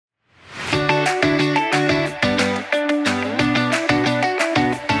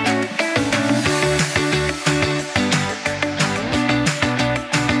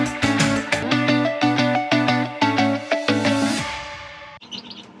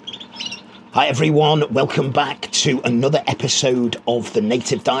Hi everyone, welcome back to another episode of the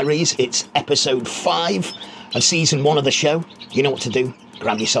Native Diaries. It's episode 5 of season 1 of the show. You know what to do.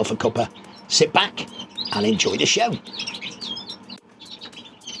 Grab yourself a cuppa, sit back and enjoy the show.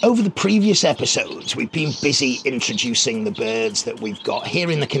 Over the previous episodes, we've been busy introducing the birds that we've got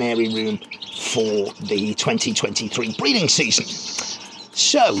here in the Canary Room for the 2023 breeding season.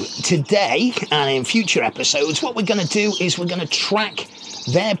 So today and in future episodes, what we're going to do is we're going to track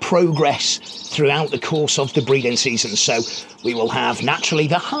their progress throughout the course of the breeding season. So we will have naturally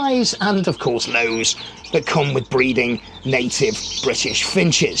the highs and of course lows that come with breeding native British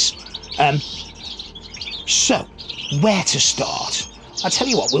finches. So where to start? I tell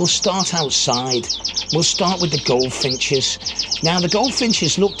you what, we'll start outside. We'll start with the goldfinches. Now, the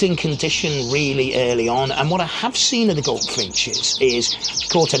goldfinches looked in condition really early on, and what I have seen of the goldfinches is,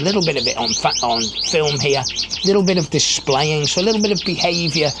 caught a little bit of it on film here, a little bit of displaying, so a little bit of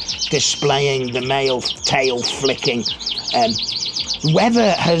behaviour displaying, the male tail flicking.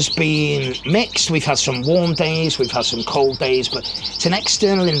 Weather has been mixed. We've had some warm days, we've had some cold days, but it's an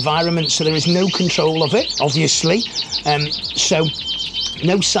external environment, so there is no control of it, obviously. So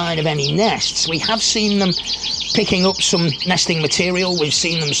no sign of any nests. We have seen them picking up some nesting material. We've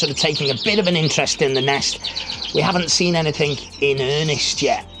seen them sort of taking a bit of an interest in the nest. We haven't seen anything in earnest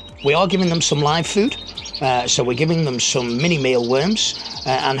yet. We are giving them some live food. So we're giving them some mini mealworms,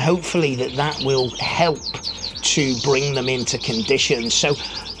 and hopefully that will help to bring them into condition. So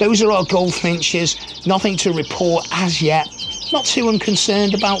those are our goldfinches. Nothing to report as yet. Not too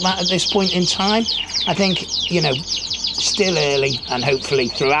unconcerned about that at this point in time. I think, you know, still early, and hopefully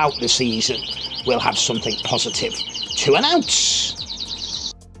throughout the season we'll have something positive to announce.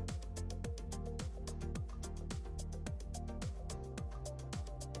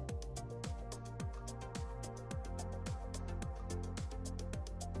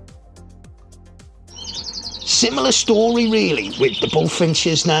 Similar story really with the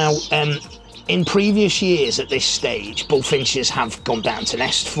bullfinches now. In previous years at this stage, bullfinches have gone down to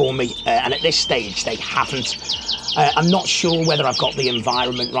nest for me, and at this stage they haven't. I'm not sure whether I've got the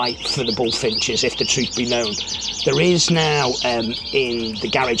environment right for the bullfinches, if the truth be known. There is now, in the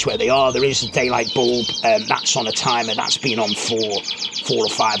garage where they are, there is a daylight bulb, that's on a timer, that's been on for 4 or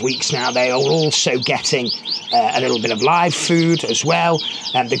 5 weeks now. They are also getting a little bit of live food as well.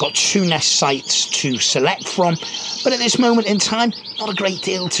 They've got 2 nest sites to select from, but at this moment in time, not a great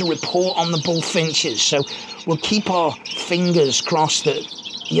deal to report on the bullfinches, so we'll keep our fingers crossed that,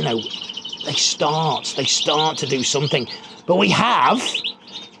 you know, they start to do something. But we have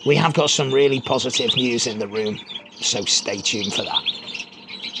got some really positive news in the room, so stay tuned for that.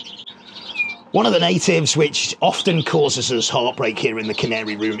 One of the natives which often causes us heartbreak here in the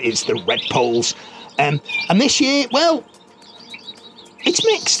Canary Room is the redpolls. And this year, well, it's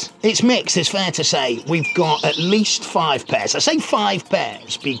mixed. It's mixed, it's fair to say. We've got at least 5 pairs. I say 5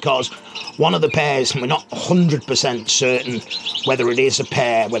 pairs because one of the pairs, we're not 100% certain whether it is a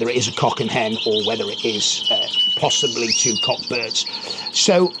pair, whether it is a cock and hen, or whether it is possibly 2 cockbirds.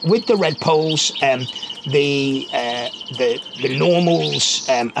 So with the redpolls, the normals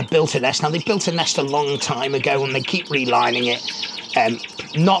have built a nest. Now, they built a nest a long time ago and they keep relining it.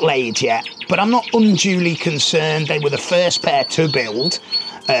 Not laid yet, but I'm not unduly concerned. They were the first pair to build,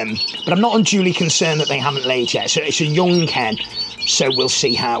 but I'm not unduly concerned that they haven't laid yet. So it's a young hen, so we'll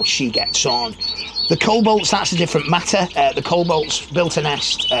see how she gets on. The cobalts, that's a different matter. The cobalts built a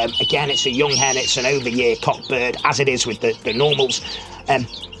nest. Again, it's a young hen, it's an over-year cockbird, as it is with the normals.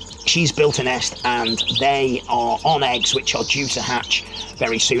 She's built a nest and they are on eggs which are due to hatch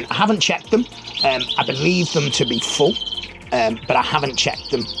very soon. I haven't checked them. I believe them to be full. But I haven't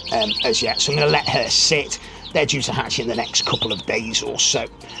checked them as yet, so I'm going to let her sit. They're due to hatch in the next couple of days or so.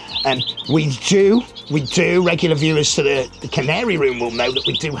 We do, regular viewers to the Canary Room will know that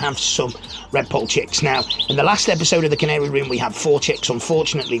we do have some redpoll chicks. Now, in the last episode of the Canary Room, we had 4 chicks.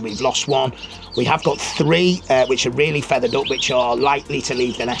 Unfortunately, we've lost 1. We have got 3, which are really feathered up, which are likely to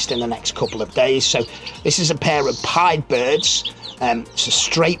leave the nest in the next couple of days. So this is a pair of pied birds. It's a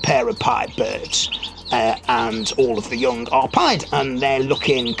straight pair of pied birds. And all of the young are pied, and they're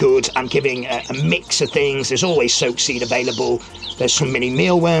looking good. I'm giving a mix of things. There's always soap seed available. There's some mini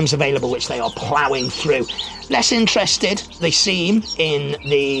mealworms available, which they are ploughing through. Less interested, they seem, in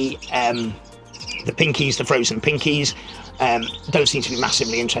the pinkies, the frozen pinkies. Don't seem to be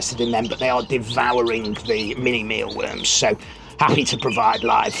massively interested in them, but they are devouring the mini mealworms. So happy to provide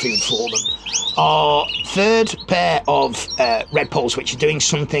live food for them. Our third pair of redpolls which are doing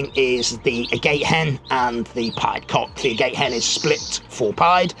something is the agate hen and the pied cock. The agate hen is split for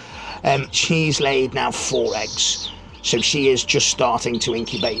pied. She's laid now 4 eggs. So she is just starting to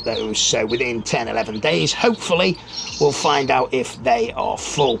incubate those. So within 10, 11 days, hopefully, we'll find out if they are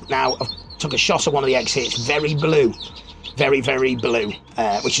full. Now, I've took a shot of one of the eggs here. It's very blue. Very, very blue,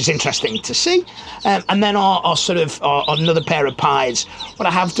 which is interesting to see. And then our another pair of pies, what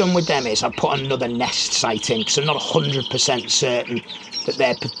I have done with them is I've put another nest site in, because I'm not 100% certain that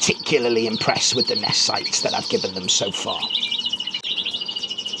they're particularly impressed with the nest sites that I've given them so far.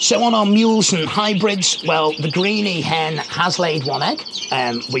 So on our mules and hybrids, well, the greenie hen has laid one egg.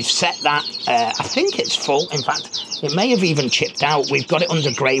 We've set that, I think it's full. In fact, it may have even chipped out. We've got it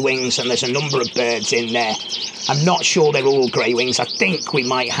under grey wings, and there's a number of birds in there. I'm not sure they're all grey wings. I think we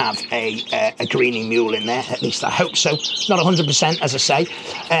might have a greenie mule in there. At least I hope so. Not 100%, as I say.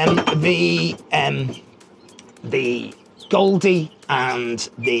 The Goldie and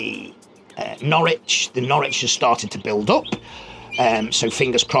the Norwich has started to build up. So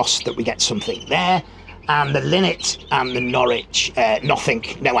fingers crossed that we get something there. And the Linnet and the Norwich,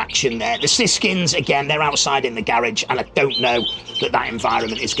 no action there. The Siskins, again, they're outside in the garage, and I don't know that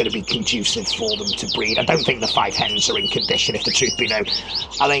environment is going to be conducive for them to breed. I don't think the 5 hens are in condition, if the truth be known.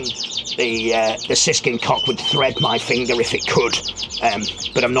 I think the Siskin cock would thread my finger if it could,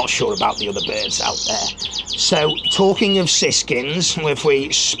 but I'm not sure about the other birds out there. So, talking of Siskins, if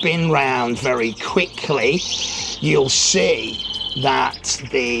we spin round very quickly, you'll see that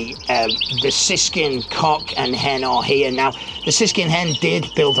the Siskin cock and hen are here. Now, the Siskin hen did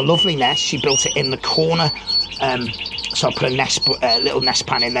build a lovely nest. She built it in the corner. So I put a little nest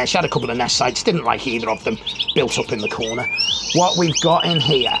pan in there. She had a couple of nest sites, didn't like either of them, built up in the corner. What we've got in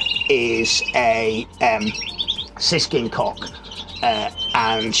here is a Siskin cock.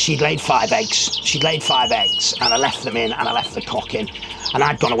 And she'd laid 5 eggs. And I left them in, and I left the cock in. And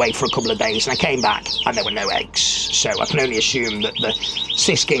I'd gone away for a couple of days, and I came back, and there were no eggs. So I can only assume that the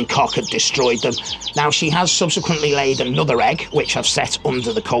Siskin cock had destroyed them. Now, she has subsequently laid another egg, which I've set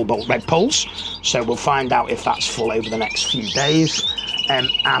under the cobalt red poles. So we'll find out if that's full over the next few days. And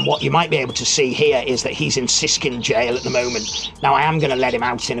what you might be able to see here is that he's in Siskin jail at the moment. Now, I am going to let him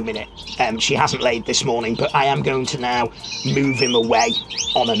out in a minute. She hasn't laid this morning, but I am going to now move him away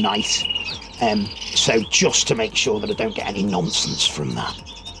on a night. So just to make sure that I don't get any nonsense from that.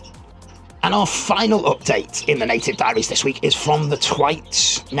 And our final update in the Native Diaries this week is from the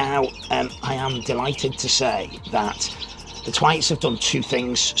Twites. Now, I am delighted to say that the Twites have done 2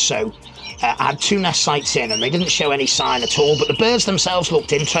 things. So I had 2 nest sites in, and they didn't show any sign at all, but the birds themselves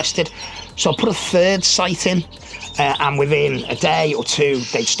looked interested. So I put a 3rd site in, and within a day or 2,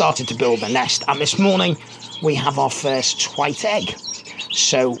 they'd started to build the nest. And this morning, we have our first Twite egg.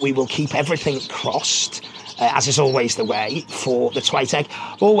 So we will keep everything crossed, as is always the way, for the Twite egg.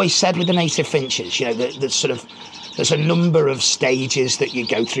 I've always said with the native finches, you know, there's a number of stages that you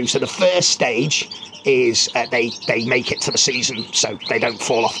go through. So the first stage is they make it to the season, so they don't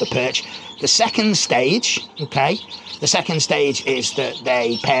fall off the perch. The second stage, the second stage is that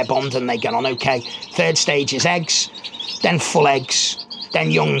they pair bond and they get on okay. 3rd stage is eggs, then full eggs,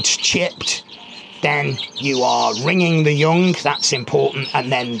 then young chipped. Then you are ringing the young, that's important,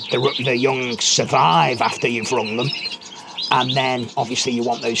 and then the young survive after you've rung them. And then, obviously, you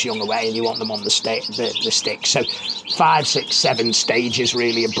want those young away and you want them on the stick. So 5, 6, 7 stages,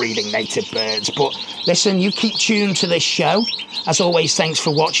 really, of breeding native birds. But listen, you keep tuned to this show. As always, thanks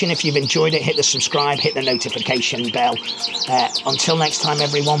for watching. If you've enjoyed it, hit the subscribe, hit the notification bell. Until next time,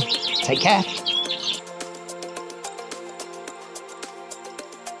 everyone, take care.